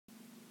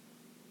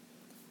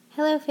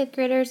Hello, 5th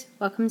graders.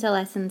 Welcome to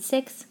Lesson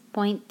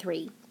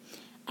 6.3.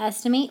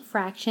 Estimate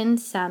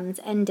fractions, sums,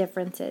 and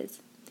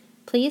differences.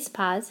 Please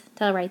pause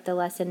to write the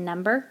lesson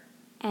number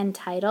and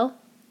title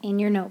in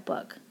your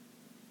notebook.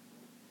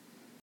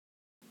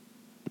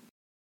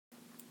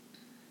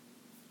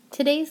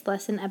 Today's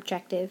lesson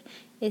objective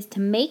is to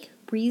make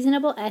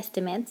reasonable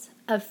estimates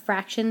of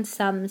fractions,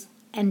 sums,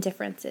 and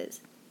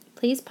differences.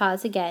 Please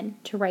pause again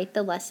to write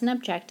the lesson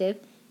objective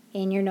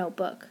in your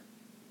notebook.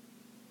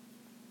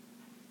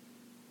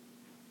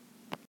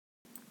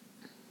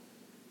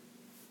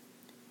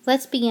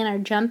 Let's begin our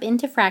jump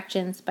into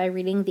fractions by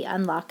reading the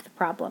Unlock the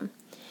Problem.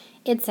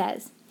 It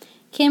says,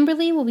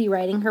 Kimberly will be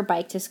riding her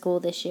bike to school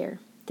this year.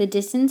 The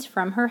distance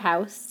from her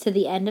house to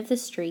the end of the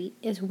street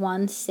is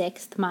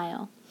 1/6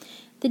 mile.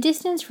 The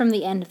distance from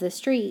the end of the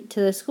street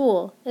to the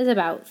school is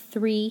about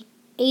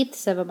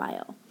 3/8 of a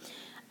mile.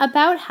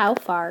 About how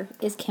far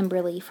is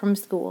Kimberly from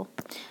school?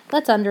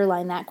 Let's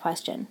underline that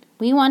question.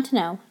 We want to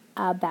know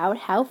about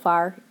how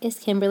far is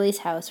Kimberly's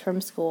house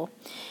from school.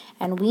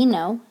 And we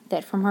know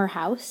that from her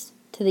house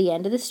to the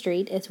end of the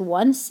street is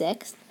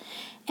 1/6,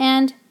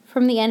 and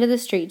from the end of the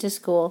street to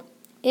school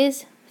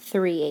is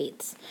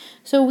 3/8.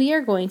 So we are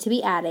going to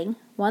be adding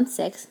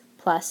 1/6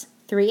 plus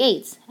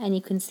 3/8, and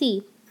you can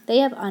see they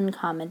have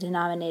uncommon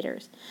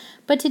denominators.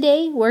 But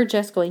today we're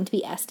just going to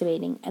be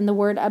estimating, and the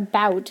word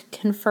about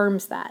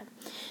confirms that.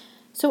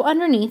 So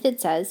underneath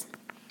it says,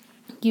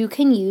 you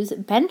can use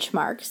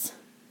benchmarks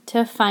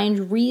to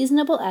find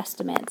reasonable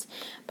estimates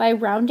by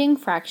rounding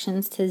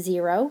fractions to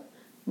 0,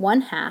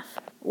 1/2,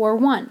 or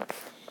 1.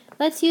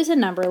 Let's use a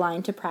number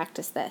line to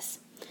practice this.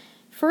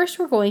 First,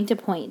 we're going to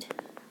point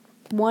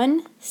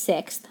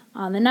 1/6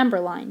 on the number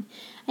line.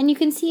 And you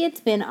can see it's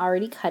been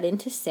already cut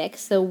into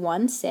 6, so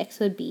 1/6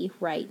 would be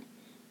right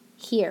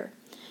here.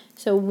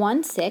 So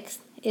 1/6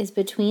 is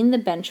between the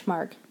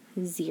benchmark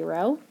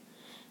 0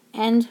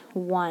 and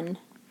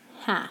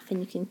 1/2. And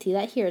you can see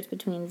that here it's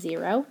between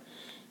 0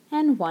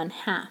 and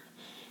 1/2.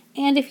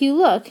 And if you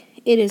look,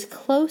 it is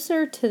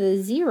closer to the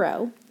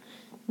 0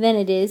 than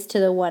it is to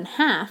the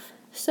 1/2,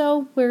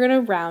 so we're going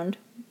to round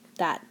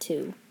that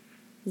to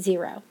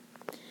 0.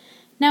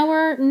 Now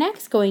we're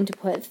next going to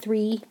put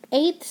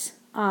 3/8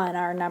 on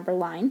our number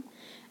line,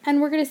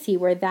 and we're going to see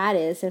where that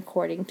is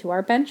according to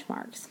our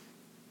benchmarks.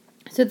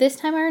 So this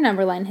time our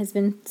number line has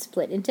been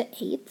split into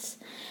eighths,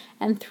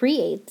 and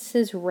 3/8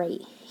 is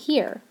right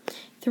here.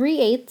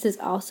 3/8 is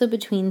also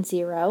between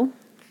 0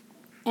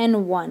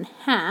 and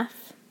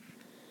 1/2,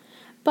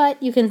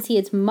 but you can see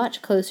it's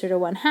much closer to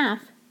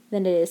 1/2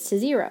 than it is to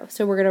 0.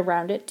 So we're going to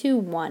round it to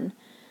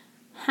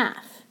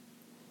 1/2.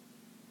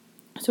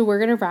 So we're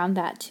going to round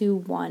that to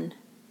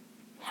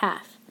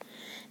 1/2.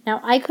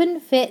 Now I couldn't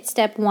fit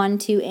step 1,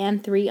 2,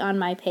 and 3 on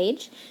my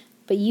page,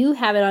 but you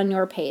have it on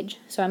your page.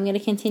 So I'm going to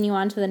continue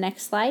on to the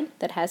next slide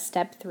that has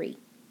step 3.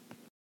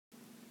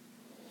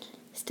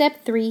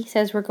 Step 3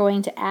 says we're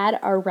going to add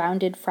our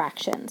rounded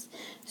fractions.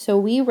 So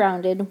we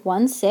rounded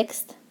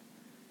 1/6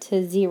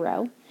 to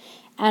 0,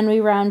 and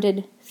we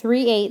rounded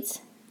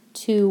 3/8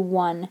 to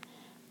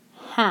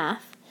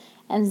 1/2,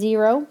 and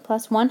 0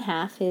 plus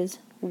 1/2 is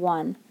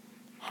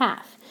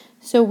 1/2.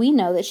 So we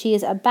know that she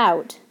is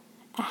about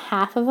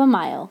 1/2 of a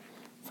mile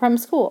from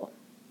school.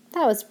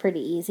 That was pretty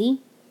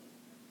easy.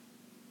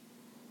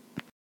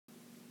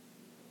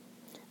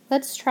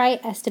 Let's try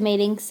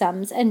estimating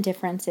sums and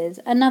differences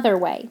another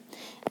way.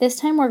 This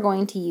time we're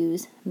going to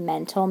use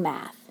mental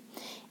math.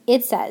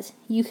 It says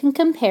you can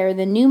compare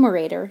the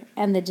numerator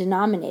and the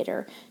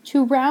denominator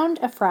to round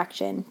a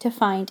fraction to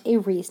find a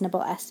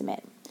reasonable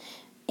estimate.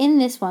 In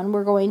this one,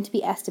 we're going to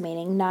be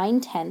estimating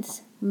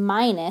 9/10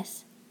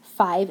 minus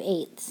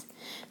 5/8.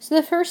 So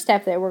the first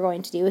step that we're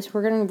going to do is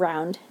we're going to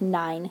round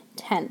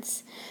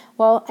 9/10.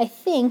 Well, I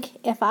think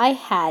if I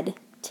had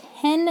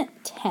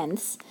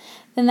 10/10,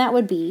 then that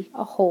would be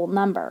a whole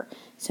number.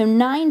 So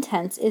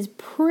 9/10 is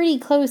pretty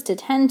close to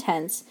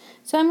 10/10,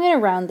 so I'm going to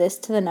round this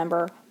to the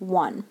number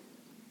 1.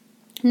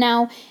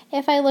 Now,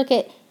 if I look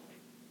at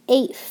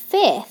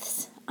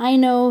 8/5, I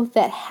know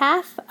that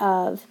half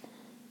of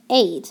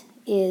 8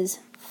 is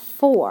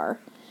 4.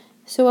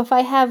 So if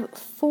I have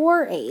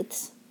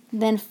 4/8,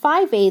 then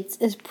 5/8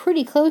 is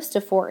pretty close to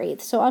 4/8.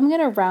 So I'm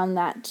going to round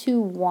that to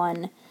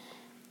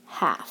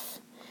 1/2.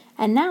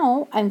 And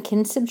now I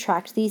can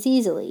subtract these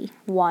easily.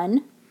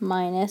 1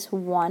 minus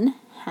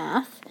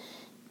 1/2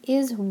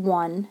 is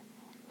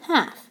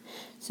 1/2.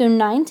 So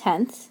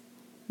 9/10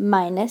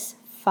 minus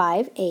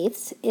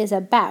 5/8 is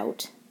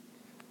about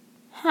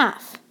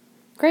half.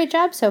 Great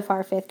job so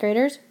far, 5th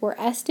graders. We're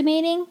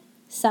estimating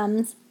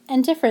sums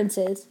and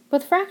differences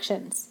with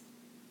fractions.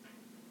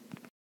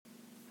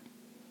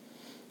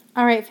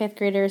 All right, 5th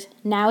graders,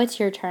 now it's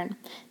your turn.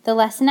 The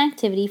lesson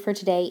activity for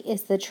today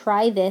is the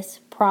Try This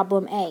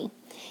Problem A.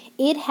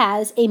 It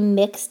has a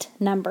mixed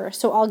number,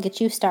 so I'll get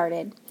you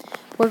started.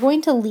 We're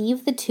going to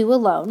leave the 2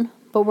 alone,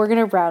 but we're going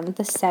to round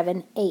the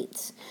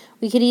 7/8.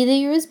 We could either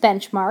use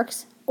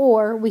benchmarks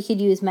or we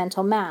could use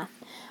mental math.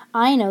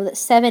 I know that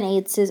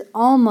 7/8 is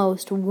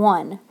almost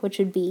 1, which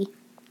would be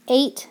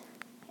 8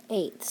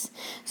 eighths.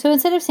 So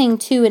instead of saying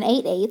 2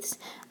 8/8,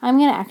 I'm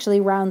going to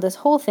actually round this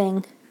whole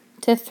thing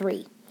to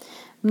 3.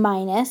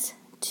 Minus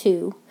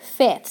 2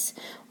 fifths.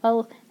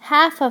 Well,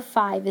 half of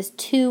 5 is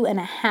 2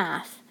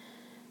 1/2,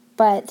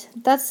 but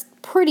that's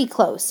pretty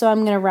close, so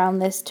I'm going to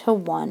round this to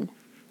 1/2.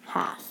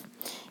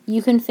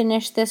 You can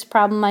finish this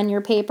problem on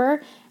your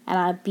paper, and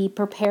I'll be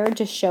prepared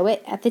to show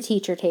it at the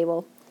teacher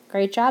table.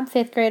 Great job,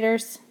 5th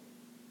graders.